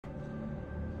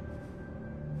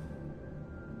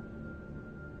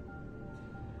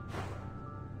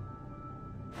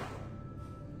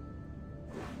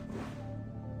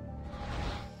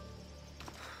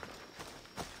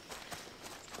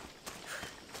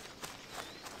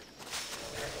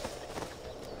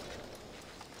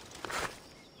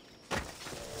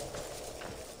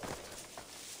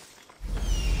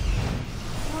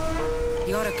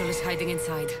is hiding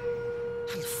inside.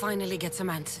 I'll finally get some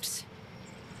answers.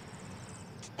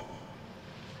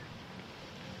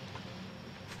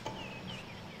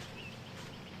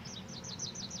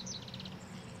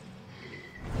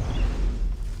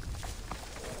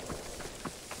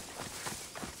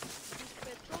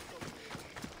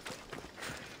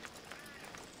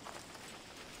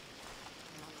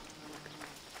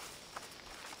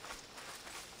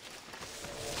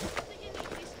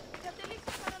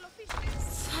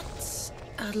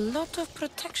 A lot of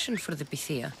protection for the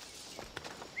Pythia.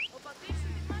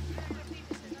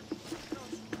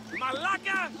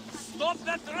 Malaka! Stop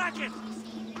that racket!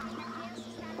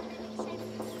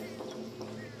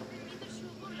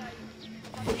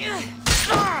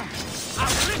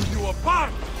 I'll rip you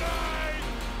apart!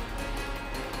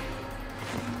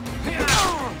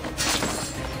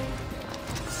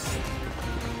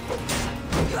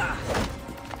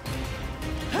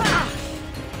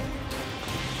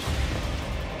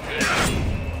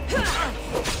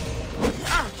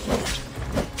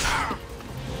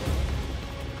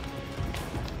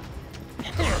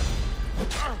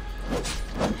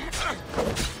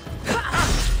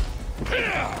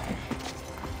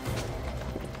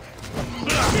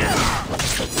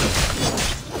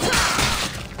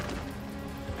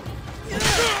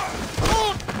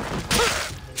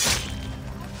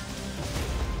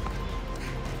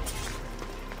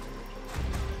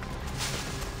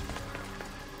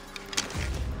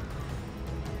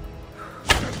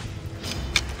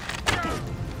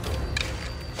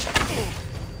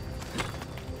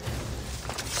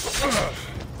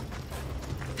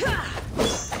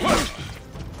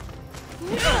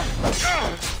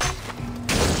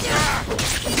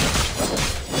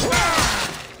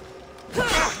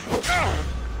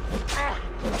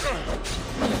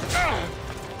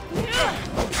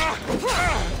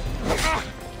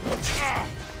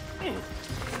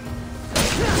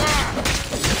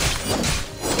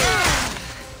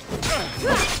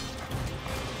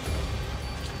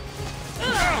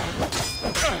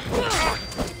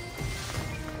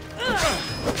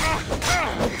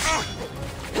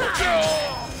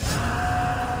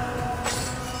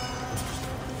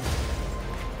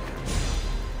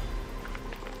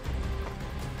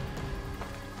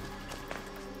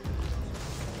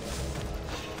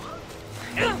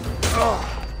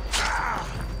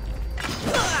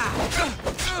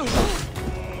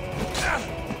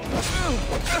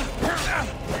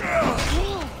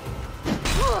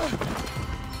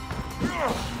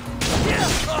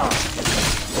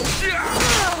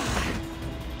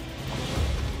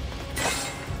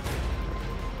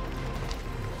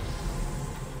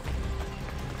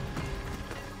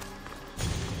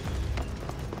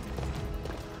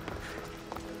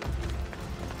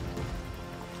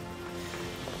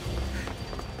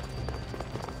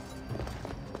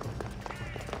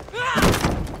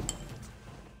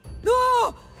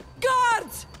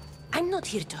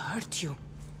 Here to hurt you.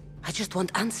 I just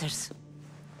want answers.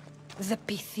 The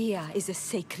Pythia is a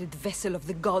sacred vessel of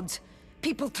the gods.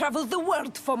 People travel the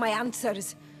world for my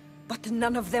answers. But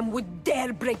none of them would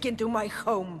dare break into my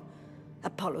home.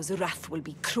 Apollo's wrath will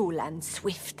be cruel and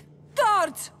swift.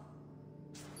 Guards!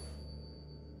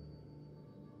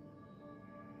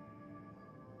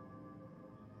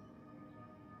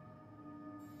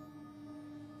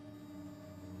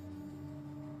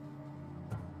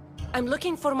 I'm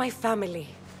looking for my family,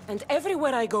 and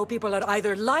everywhere I go, people are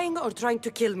either lying or trying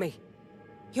to kill me.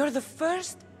 You're the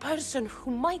first person who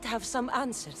might have some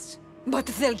answers. But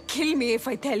they'll kill me if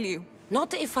I tell you.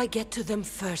 Not if I get to them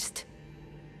first.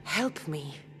 Help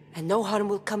me, and no harm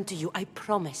will come to you, I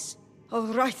promise. All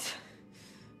right.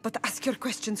 But ask your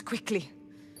questions quickly.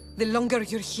 The longer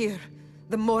you're here,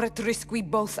 the more at risk we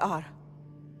both are.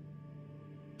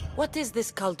 What is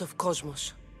this cult of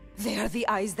Cosmos? They are the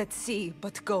eyes that see,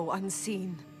 but go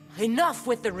unseen. Enough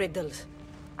with the riddles.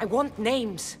 I want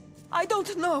names. I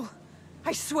don't know.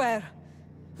 I swear.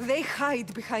 They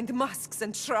hide behind masks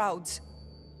and shrouds.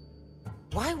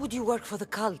 Why would you work for the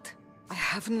cult? I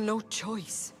have no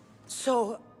choice.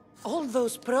 So, all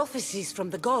those prophecies from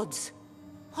the gods,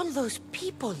 all those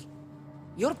people,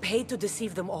 you're paid to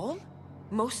deceive them all?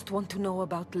 Most want to know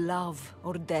about love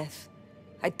or death.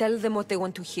 I tell them what they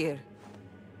want to hear.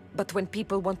 But when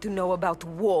people want to know about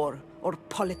war or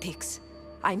politics,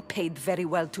 I'm paid very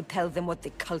well to tell them what the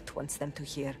cult wants them to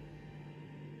hear.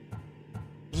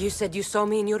 You said you saw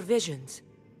me in your visions.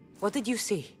 What did you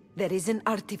see? There is an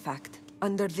artifact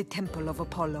under the Temple of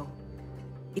Apollo.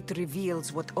 It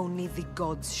reveals what only the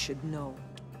gods should know.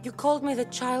 You called me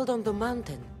the child on the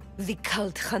mountain. The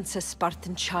cult hunts a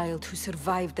Spartan child who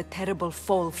survived the terrible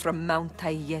fall from Mount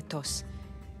Aietos.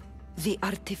 The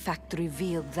artifact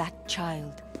revealed that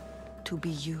child to be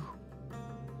you.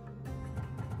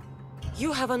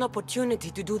 You have an opportunity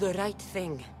to do the right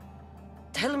thing.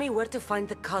 Tell me where to find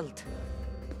the cult.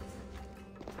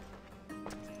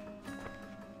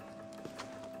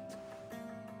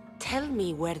 Tell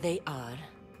me where they are,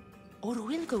 or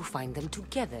we'll go find them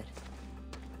together.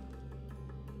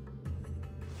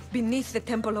 Beneath the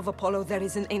Temple of Apollo, there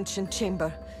is an ancient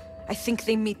chamber. I think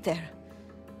they meet there.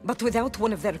 But without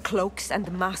one of their cloaks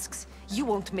and masks, you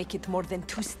won't make it more than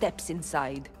 2 steps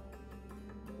inside.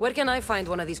 Where can I find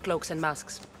one of these cloaks and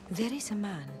masks? There is a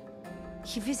man.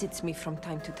 He visits me from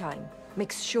time to time,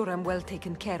 makes sure I'm well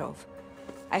taken care of.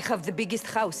 I have the biggest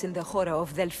house in the Hora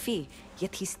of Delphi,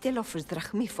 yet he still offers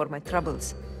drachmi for my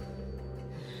troubles.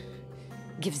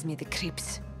 Gives me the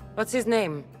creeps. What's his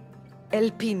name?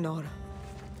 Elpinor.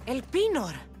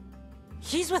 Elpinor?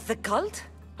 He's with the cult?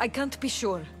 I can't be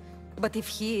sure, but if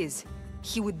he is,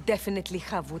 he would definitely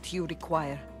have what you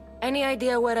require. Any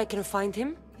idea where I can find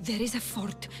him? There is a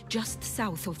fort just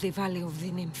south of the Valley of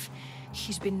the Nymph.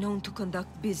 He's been known to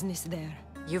conduct business there.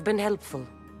 You've been helpful.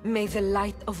 May the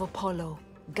light of Apollo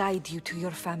guide you to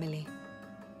your family.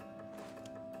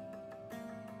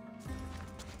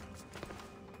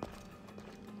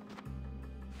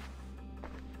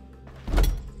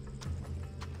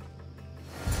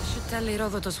 I should tell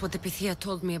Herodotus what the Pythia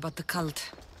told me about the cult.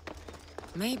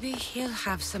 Maybe he'll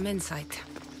have some insight.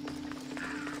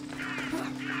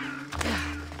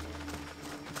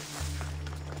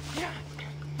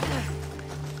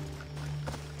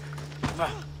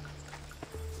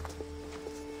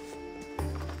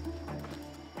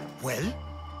 Well,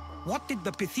 what did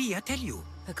the Pythia tell you?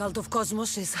 The cult of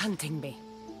Cosmos is hunting me.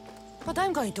 But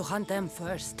I'm going to hunt them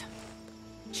first.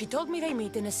 She told me they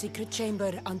meet in a secret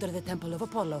chamber under the Temple of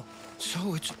Apollo.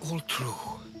 So it's all true.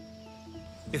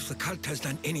 If the cult has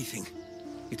done anything,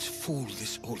 it's fooled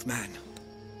this old man.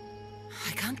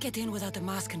 I can't get in without a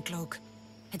mask and cloak.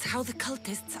 It's how the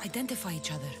cultists identify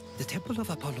each other. The Temple of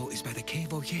Apollo is by the cave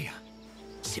Ogyea.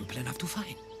 Simple enough to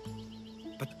find.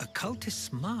 But a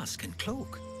cultist's mask and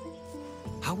cloak?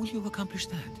 How will you accomplish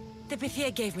that? The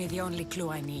Pythia gave me the only clue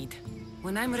I need.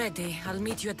 When I'm ready, I'll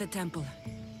meet you at the temple.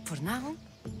 For now,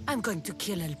 I'm going to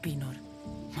kill Elpinor.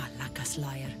 Malaka's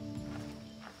liar.